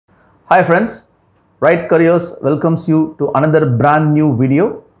Hi friends, Right Careers welcomes you to another brand new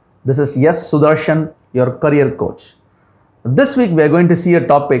video. This is Sudarshan, your career coach. This week we are going to see a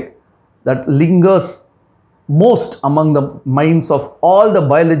topic that lingers most among the minds of all the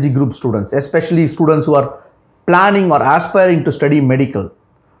biology group students, especially students who are planning or aspiring to study medical.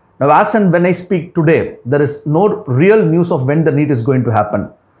 Now, as and when I speak today, there is no real news of when the NEET is going to happen.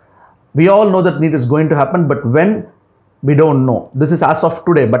 We all know that NEET is going to happen, but when, we don't know. This is as of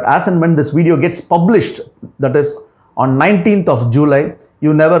today, but as and when this video gets published, that is on 19th of July,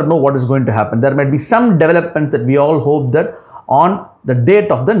 you never know what is going to happen. There might be some development that we all hope that on the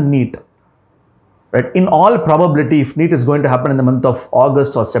date of the NEET. Right? In all probability, if NEET is going to happen in the month of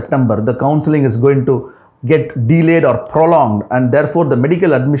August or September, the counseling is going to get delayed or prolonged, and therefore the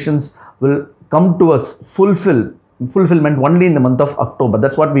medical admissions will come to us fulfillment only in the month of October.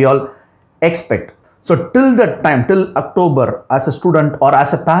 That's what we all expect. So till that time, till October, as a student or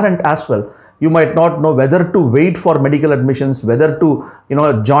as a parent as well, you might not know whether to wait for medical admissions, whether to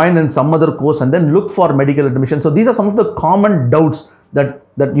join in some other course and then look for medical admission. So these are some of the common doubts that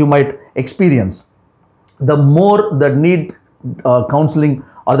you might experience. The more the NEET counseling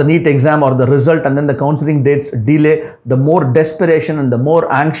or the NEET exam or the result and then the counseling dates delay, the more desperation and the more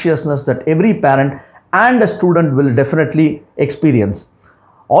anxiousness that every parent and a student will definitely experience.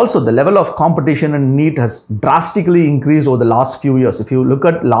 Also, the level of competition in NEET has drastically increased over the last few years. If you look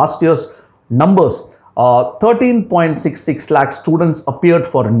at last year's numbers, 13.66 lakh students appeared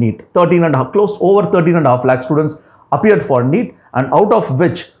for NEET. Close over 13.5 lakh students appeared for NEET, and out of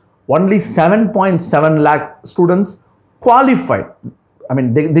which only 7.7 lakh students qualified. I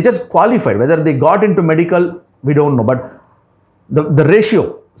mean, they just qualified. Whether they got into medical, we don't know. But the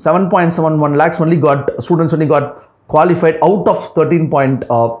ratio, 7.71 lakhs students only got qualified out of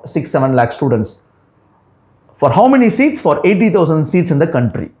 13.67 lakh students. For how many seats? For 80,000 seats in the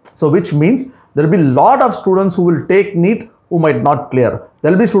country. So which means there will be a lot of students who will take NEET who might not clear.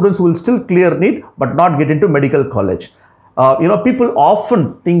 There will be students who will still clear NEET but not get into medical college. People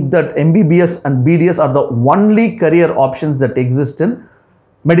often think that MBBS and BDS are the only career options that exist in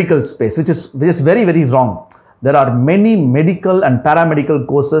medical space, which is very, very wrong. There are many medical and paramedical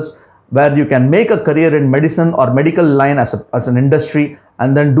courses where you can make a career in medicine or medical line as an industry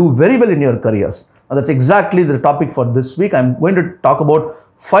and then do very well in your careers. Now, that's exactly the topic for this week. I'm going to talk about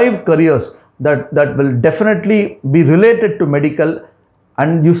 5 careers that will definitely be related to medical,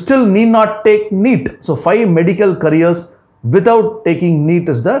 and you still need not take NEET. So 5 medical careers without taking NEET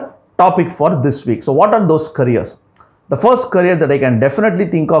is the topic for this week. So what are those careers? The first career that I can definitely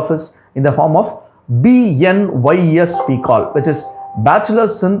think of is in the form of BNYS we call, which is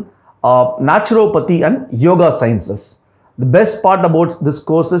Bachelors in Naturopathy and Yoga Sciences. The best part about this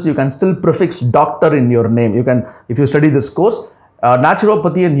course is you can still prefix doctor in your name. You can, if you study this course,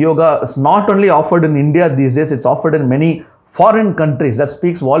 naturopathy and yoga is not only offered in India these days, it's offered in many foreign countries. That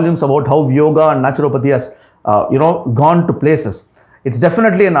speaks volumes about how yoga and naturopathy has gone to places. It's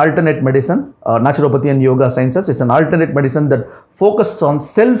definitely an alternate medicine, naturopathy and yoga sciences. It's an alternate medicine that focuses on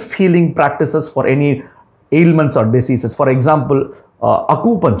self-healing practices for any ailments or diseases. For example,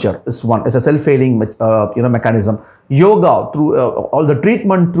 acupuncture is one. It's a self-healing mechanism. Yoga, through all the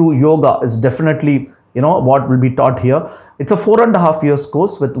treatment through yoga is definitely what will be taught here. It's a 4.5 years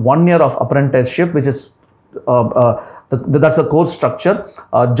course with 1 year of apprenticeship, which is that's the course structure.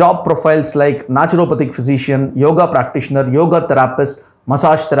 Job profiles like naturopathic physician, yoga practitioner, yoga therapist,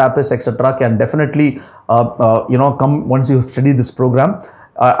 massage therapist, etc. can definitely come once you study this program.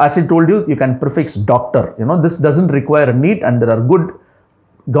 As I told you, you can prefix doctor. This doesn't require a NEET, and there are good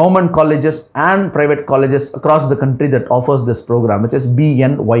government colleges and private colleges across the country that offers this program, which is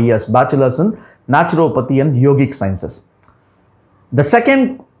BNYS, Bachelors in Naturopathy and Yogic Sciences. The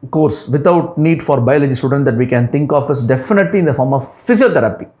second course without NEET for biology student that we can think of is definitely in the form of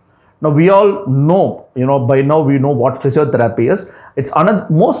physiotherapy. Now we all know, by now we know what physiotherapy is. It's another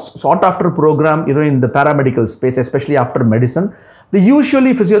most sought after program, in the paramedical space, especially after medicine.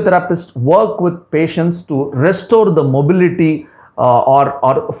 Usually physiotherapists work with patients to restore the mobility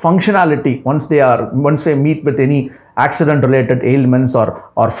or functionality once they meet with any accident related ailments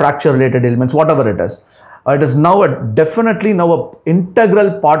or fracture related ailments, whatever it is. It is now definitely now an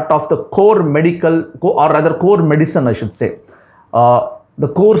integral part of the core medical, or rather core medicine, I should say. The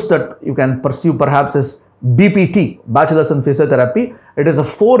course that you can pursue perhaps is Bpt, Bachelors in Physiotherapy. It is a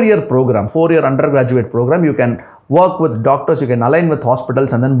 4-year program, 4-year undergraduate program. You can work with doctors, you can align with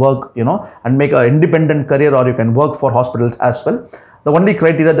hospitals and then work, and make an independent career, or you can work for hospitals as well. The only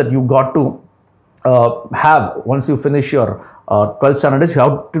criteria that you got to have once you finish your 12th standard is you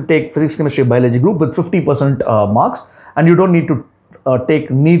have to take physics, chemistry, biology group with 50% marks, and you don't need to take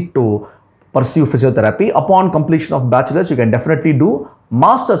NEET to pursue physiotherapy. Upon completion of bachelor's, you can definitely do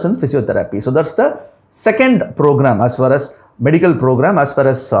masters in physiotherapy. So that's the second program as far as medical program, as far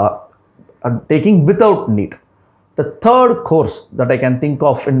as taking without NEET. The third course that I can think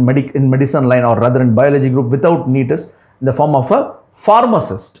of in medicine line, or rather in biology group, without NEET is in the form of a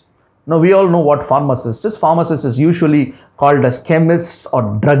pharmacist. Now we all know what pharmacist is. Pharmacist is usually called as chemists or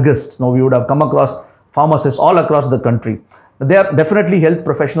druggists. Now we would have come across pharmacists all across the country. They are definitely health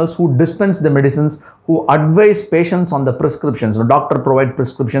professionals who dispense the medicines, who advise patients on the prescriptions. The doctor provides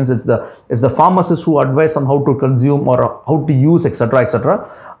prescriptions. It's the pharmacist who advise on how to consume or how to use, etc., etc.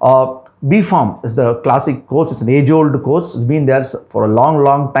 B.Pharm is the classic course. It's an age-old course. It's been there for a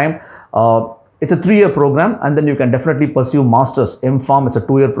long time. It's a 3-year program, and then you can definitely pursue masters. M.Pharm is a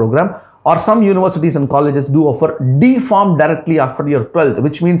 2-year program, or some universities and colleges do offer D.Pharm directly after your 12th,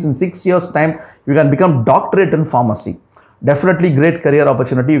 which means in 6 years time you can become doctorate in pharmacy. Definitely great career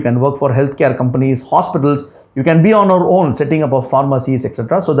opportunity. You can work for healthcare companies, hospitals. You can be on your own, setting up of pharmacies,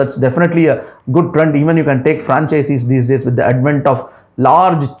 etc. So that's definitely a good trend. Even you can take franchises these days with the advent of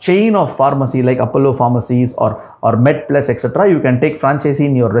large chain of pharmacy like Apollo pharmacies or MedPlus, etc. You can take franchisee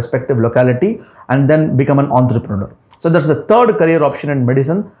in your respective locality and then become an entrepreneur. So that's the third career option in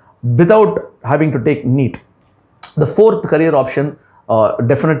medicine without having to take NEET. The fourth career option,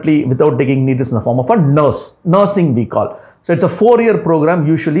 definitely without taking NEET, is in the form of a nursing we call. So it's a 4-year program,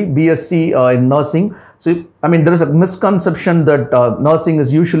 usually BSc in nursing. So I mean, there is a misconception that nursing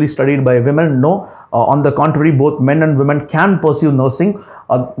is usually studied by women. No, on the contrary, both men and women can pursue nursing.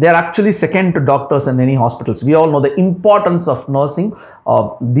 They are actually second to doctors in any hospitals. We all know the importance of nursing.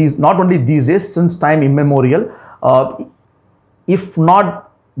 Not only these days, since time immemorial, if not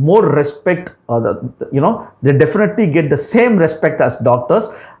more respect, they definitely get the same respect as doctors.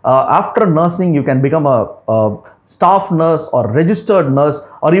 After nursing, you can become a staff nurse or registered nurse,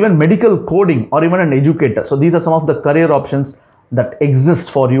 or even medical coding, or even an educator. So these are some of the career options that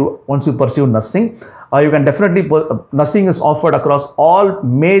exist for you once you pursue nursing. You can definitely, nursing is offered across all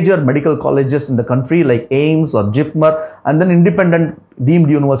major medical colleges in the country like AIMS or JIPMER, and then independent deemed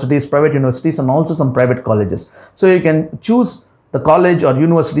universities, private universities, and also some private colleges. So you can choose the college or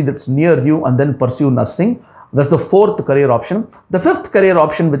university that's near you and then pursue nursing. That's the fourth career option. The fifth career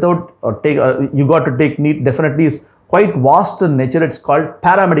option without you got to take NEET definitely is quite vast in nature. It's called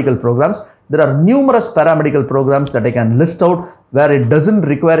paramedical programs. There are numerous paramedical programs that I can list out where it doesn't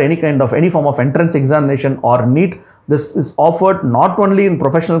require any form of entrance examination or NEET. This is offered not only in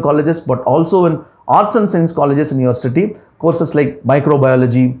professional colleges but also in arts and science colleges in your city. Courses like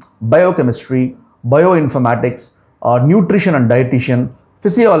microbiology, biochemistry, bioinformatics, nutrition and dietitian,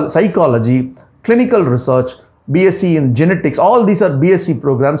 psychology, clinical research, BSc in genetics. All these are BSc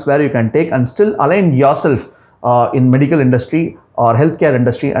programs where you can take and still align yourself in medical industry or healthcare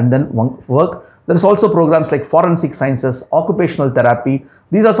industry and then work. There is also programs like forensic sciences, occupational therapy.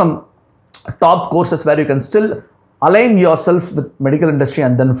 These are some top courses where you can still align yourself with medical industry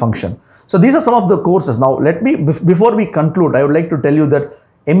and then function. So these are some of the courses. Now before we conclude, I would like to tell you that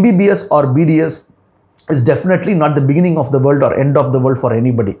MBBS or BDS is definitely not the beginning of the world or end of the world for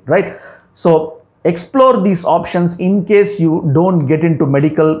anybody, right? So explore these options in case you don't get into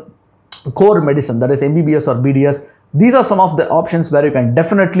core medicine, that is MBBS or BDS. These are some of the options where you can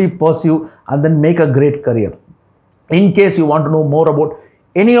definitely pursue and then make a great career. In case you want to know more about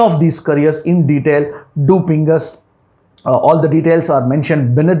any of these careers in detail, do ping us. All the details are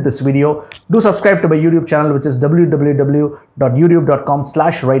mentioned beneath this video. Do subscribe to my YouTube channel, which is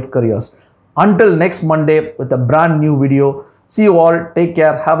www.youtube.com/writecareers. Until next Monday with a brand new video. See you all. Take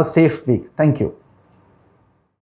care. Have a safe week. Thank you.